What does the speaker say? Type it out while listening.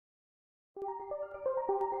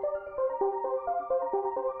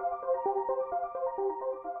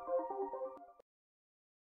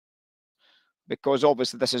Because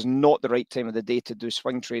obviously this is not the right time of the day to do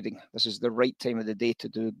swing trading. This is the right time of the day to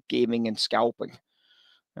do gaming and scalping.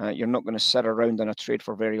 You're not going to sit around on a trade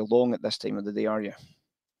for very long at this time of the day, are you?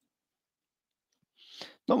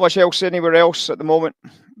 Not much else anywhere else at the moment.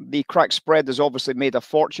 The crack spread has obviously made a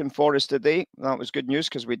fortune for us today. That was good news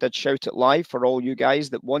because we did shout it live for all you guys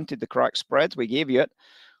that wanted the crack spread. We gave you it,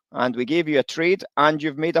 and we gave you a trade, and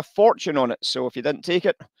you've made a fortune on it. So if you didn't take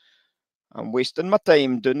it, I'm wasting my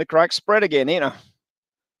time doing the crack spread again, ain't I?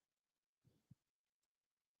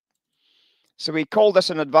 So we called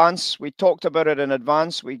this in advance. We talked about it in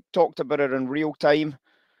advance. We talked about it in real time.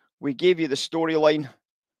 We gave you the storyline.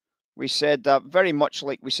 We said that very much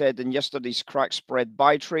like we said in yesterday's crack spread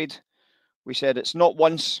buy trade. We said it's not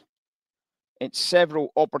once, it's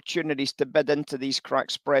several opportunities to bid into these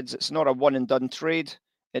crack spreads. It's not a one and done trade.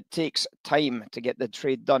 It takes time to get the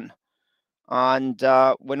trade done. And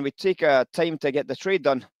when we take time to get the trade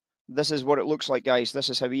done, this is what it looks like, guys. This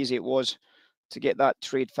is how easy it was to get that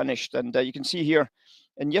trade finished. And you can see here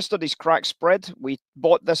in yesterday's crack spread, we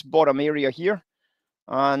bought this bottom area here,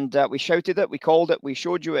 and we shouted it, we called it, we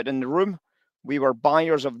showed you it in the room. We were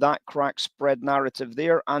buyers of that crack spread narrative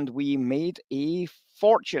there, and we made a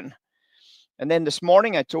fortune. And then this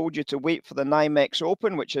morning, I told you to wait for the NYMEX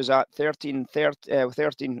open, which is at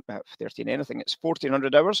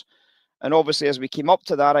 1400 hours. And obviously, as we came up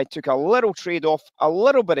to that, I took a little trade off a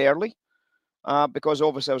little bit early because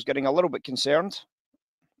obviously I was getting a little bit concerned.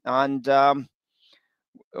 And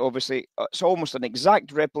obviously, it's almost an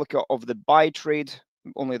exact replica of the buy trade,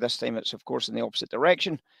 only this time it's, of course, in the opposite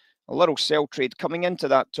direction. A little sell trade coming into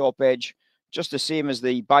that top edge, just the same as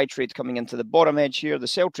the buy trade coming into the bottom edge here, the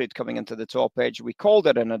sell trade coming into the top edge. We called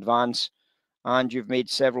it in advance, and you've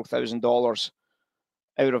made several $1,000s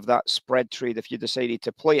out of that spread trade if you decided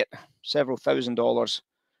to play it. Several $1,000s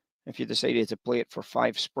if you decided to play it for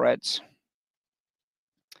 5 spreads.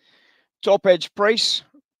 Top edge price.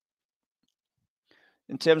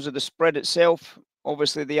 In terms of the spread itself,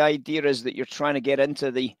 obviously the idea is that you're trying to get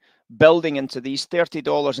into the building into these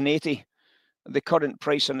 $30.80. The current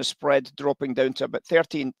price on the spread dropping down to about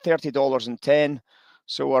 $30.10.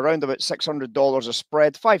 So around about $600 a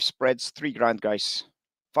spread. 5 spreads, $3 grand, guys.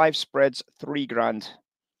 5 spreads, $3 grand.